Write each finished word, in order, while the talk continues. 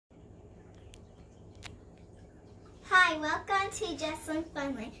Hi, welcome to Jeslyn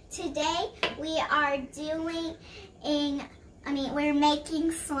Funland. Today we are we're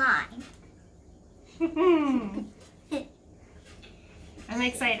making slime. I'm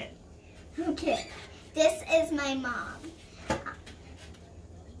excited. Okay, this is my mom.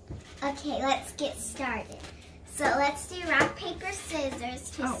 Okay, let's get started. So let's do rock, paper,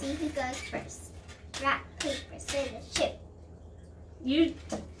 scissors to see who goes first. Rock, paper, scissors, shoot. You.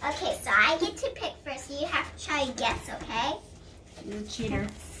 Okay, so I get to pick first. You have to try to guess, okay? You're a cheater.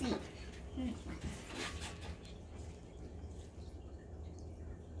 Let's see.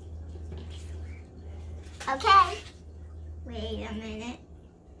 Okay. Wait a minute.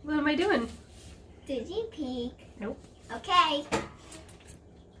 What am I doing? Did you peek? Nope. Okay.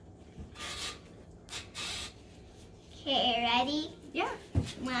 Okay, ready? Yeah.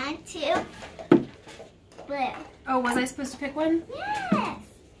 1, 2. Blue. Oh, was I supposed to pick one? Yes.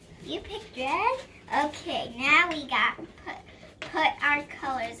 You picked red? Okay, now we got put our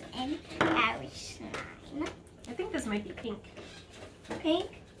colors in our slime. I think this might be pink.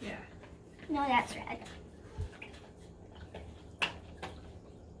 Pink? Yeah. No, that's red.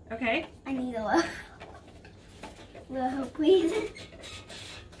 Okay. I need a little, please.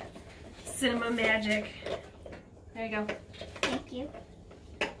 Cinema magic. There you go. Thank you.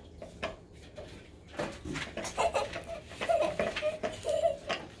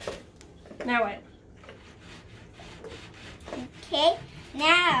 Now what? Okay,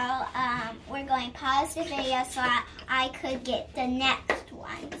 now we're going to pause the video so I could get the next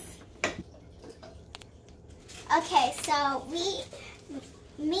ones. Okay, so me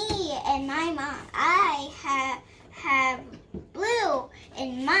and my mom, I have blue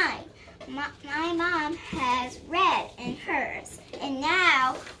in mine. My mom has red in hers, and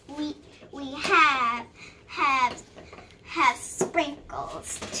now we have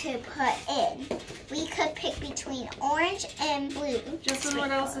sprinkles to put in. We could pick between orange and blue. Just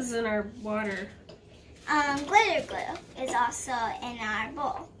what else is in our water? Glitter glue is also in our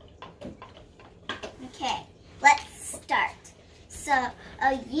bowl. Okay, let's start. So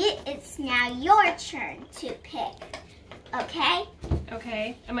it's now your turn to pick. Okay?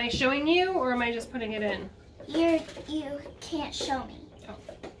 Okay. Am I showing you or am I just putting it in? You can't show me.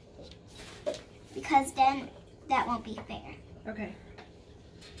 Oh. Because then that won't be fair. Okay.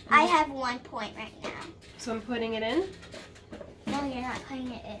 I have 1 point right now. So I'm putting it in? No, you're not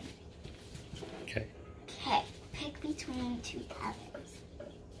putting it in. Okay. Okay, pick between 2 colors.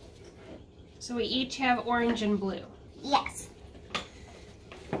 So we each have orange and blue. Yes.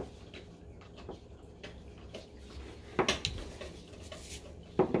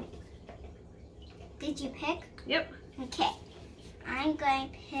 Did you pick? Yep. Okay. I'm going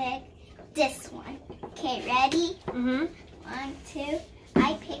to pick this one. Okay, ready? Mm-hmm. 1, 2.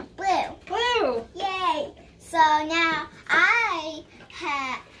 I picked blue. Blue! Yay! So now I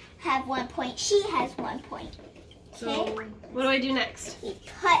have 1 point. She has 1 point. So Okay? what do I do next? We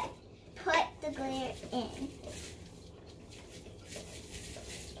put the glitter in.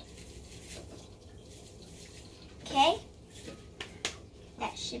 Okay?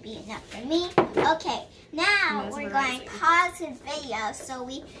 That should be enough for me. Okay, now we're going to pause the video so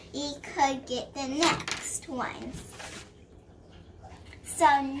we could get the next ones. So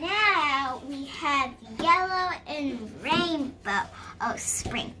now we have yellow and rainbow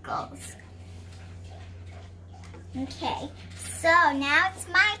sprinkles. Okay, so now it's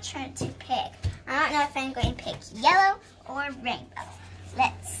my turn to pick. I don't know if I'm going to pick yellow or rainbow.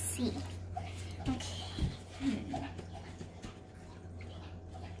 Let's see. Okay.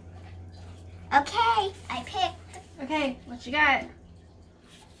 Okay, I picked. Okay, what you got?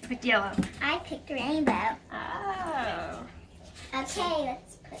 I picked yellow. I picked rainbow. Oh. Okay,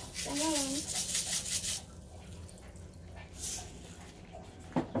 let's put some in.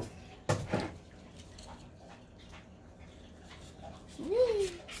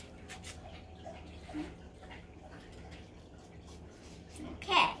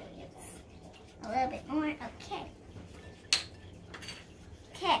 Okay, it's a little bit more. Okay.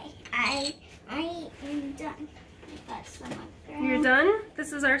 Okay, I am done. I got some on. You're done?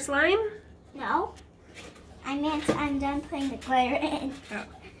 This is our slime? No. I meant I'm done putting the glitter in. Oh,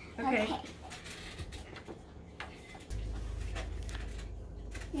 okay.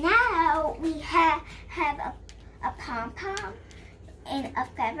 Now we have a pom-pom and a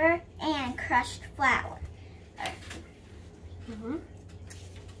feather and crushed flour. Mm-hmm.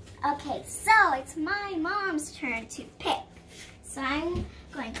 Okay, so it's my mom's turn to pick. So I'm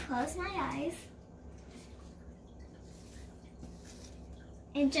going to close my eyes.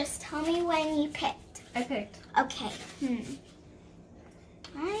 And just tell me when you picked. I picked. Okay.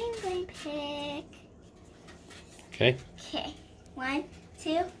 I'm going to pick Okay. Okay, 1,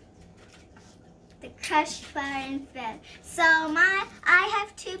 2. The crushed flour and fed. So I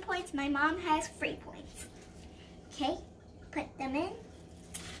have 2 points. My mom has 3 points. Okay, put them in.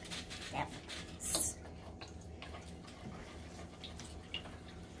 Yep.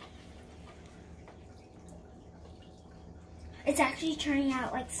 It's actually turning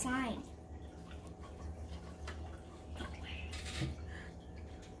out like slime.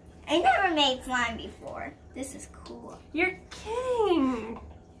 I never made slime before. This is cool. You're kidding.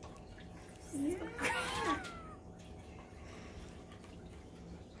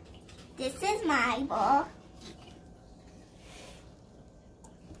 This is my bowl.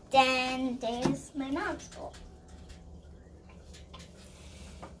 Then there's my mom's bowl.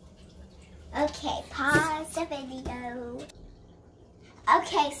 Okay, pause the video.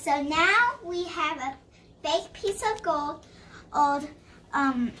 Okay, so now we have a fake piece of gold.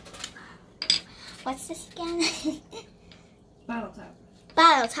 What's this again? Bottle top.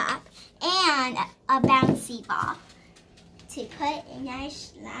 Bottle top. And a bouncy ball to put in our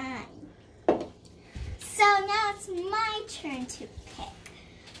slime. So now it's my turn to pick.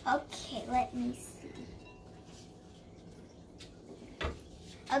 Okay, let me see.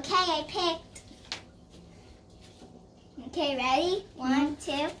 Okay, I picked. Okay, ready? 1,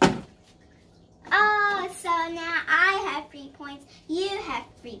 2. Oh, so now I have 3 points. You have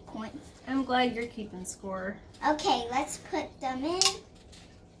 3 points. I'm glad you're keeping score. Okay, let's put them in.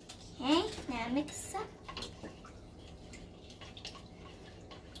 Okay, now mix up.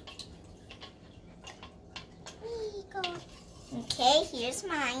 Okay, here's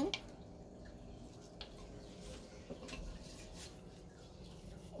mine.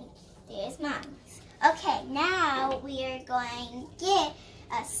 There's mine. Okay, now we are going to get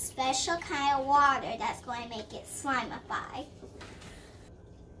a special kind of water that's going to make it slimify.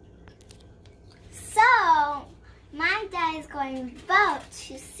 So, my dad is going to vote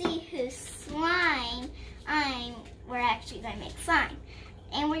to see whose slime we're actually going to make slime.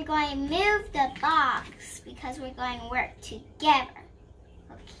 And we're going to move the box because we're going to work together.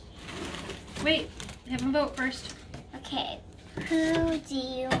 Okay. Wait, have a vote first. Okay, who do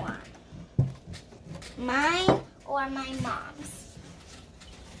you want? Mine or my mom's?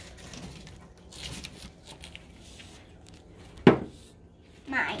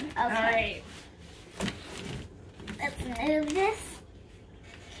 Mine, okay. All right. Let's move this.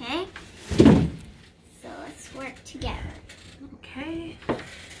 Okay. So let's work together. Okay.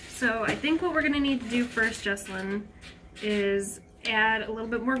 So I think what we're gonna need to do first, Jeslyn, is add a little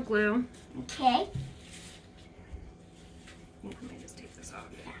bit more glue. Okay. Let me just take this off.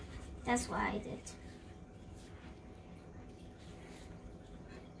 Yeah, that's what I did.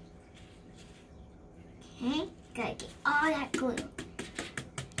 Okay, gotta get all that glue.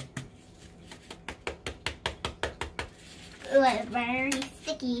 Ooh, it's very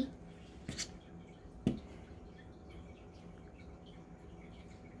sticky.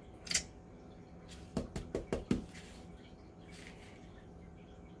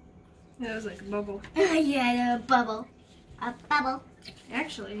 That was like a bubble. Yeah, a bubble. A bubble.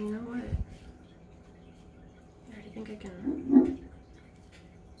 Actually, you know what? I already think I can.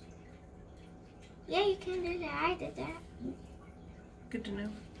 Yeah, you can do that. I did that. Good to know.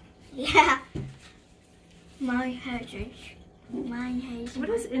 Yeah. Mine has it. Mine has. What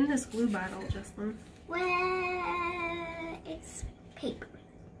is in this glue bottle, Jeslyn? Well, it's paper.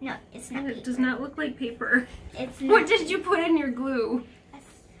 No, it's not paper. It does not look like paper. It's not. What did you put in your glue?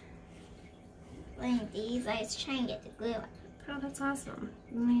 Like these, I was trying to get the glue out. Oh, that's awesome.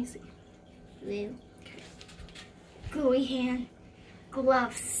 Let me see. Glue. Okay. Gluey hand.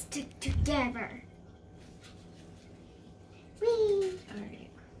 Gloves stick together. Whee! Alright.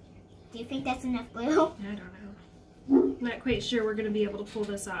 Do you think that's enough glue? I don't know. I'm not quite sure we're going to be able to pull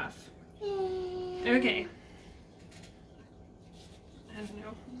this off. Okay. I don't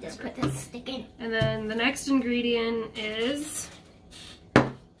know. Just put this stick in. And then the next ingredient is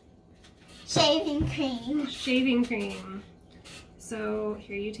Shaving cream. shaving cream. So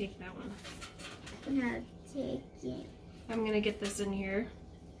here, you take that one. No, take it. I'm going to get this in here.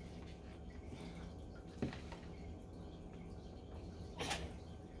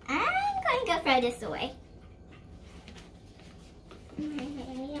 I'm going to go throw this away.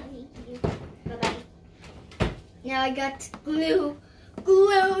 Bye-bye. Now I got glue.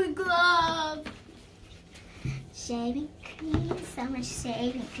 Glue glove. Shaving cream. So much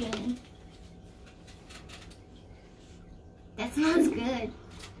shaving cream. That smells good.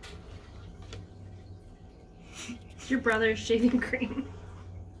 It's your brother's shaving cream.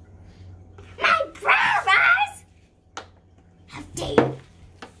 My brother's! How dare you?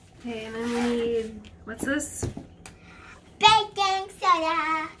 Okay, and then we need, what's this?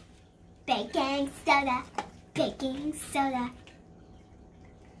 soda. Baking soda. Baking soda.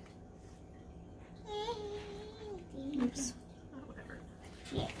 Oops. Oh, whatever.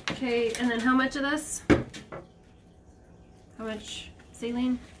 Yeah. Okay, and then how much of this? How much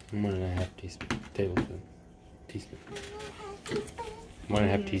saline? 1.5 tablespoon. Teaspoon.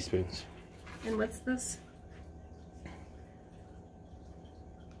 1.5 teaspoons. And what's this?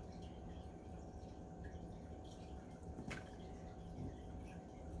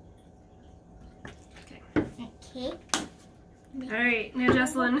 Okay. Alright, now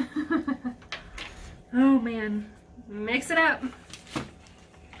Jeslyn. Oh man. Mix it up.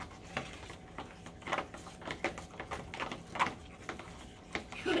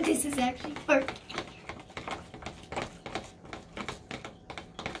 This is actually perfect.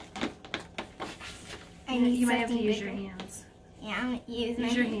 You might have to use your hands. Yeah, I'm gonna use my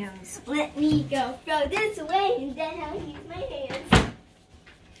Use your hands. hands. Let me go throw this away and then I'll use my hands.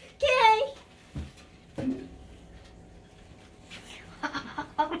 Okay.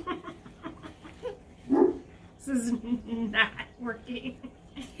 This is not working.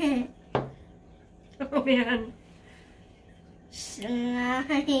 Oh man.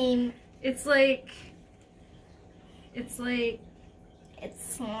 Slime. It's like It's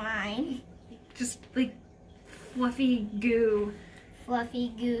slime. just like fluffy goo. Fluffy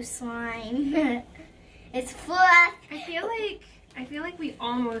goo slime. It's fluff. I feel like we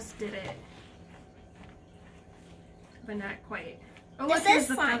almost did it. But not quite. Oh, This look, here's is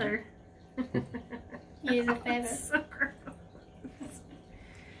the slime. feather. Here's a Oh, feather. it's so gross.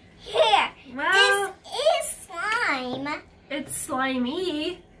 Here. Well, This is slime. it's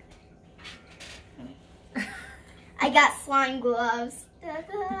slimy. I got slime gloves.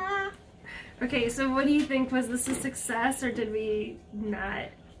 Ta-da. Okay, so what do you think? Was this a success or did we not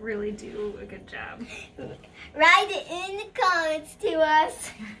really do a good job? Write it in the comments to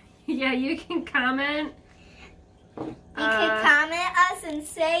us. Yeah, you can comment. You can comment us and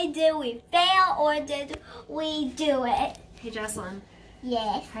say, did we fail or did we do it? Hey, Jeslyn.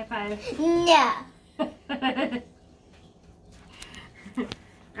 Yes. High five. No.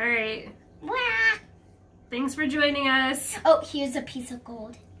 All right. Wah. Thanks for joining us. Oh, here's a piece of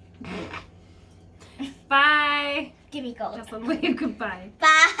gold. Bye. Give me gold. Jeslyn, wave goodbye.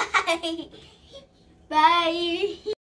 Bye. Bye.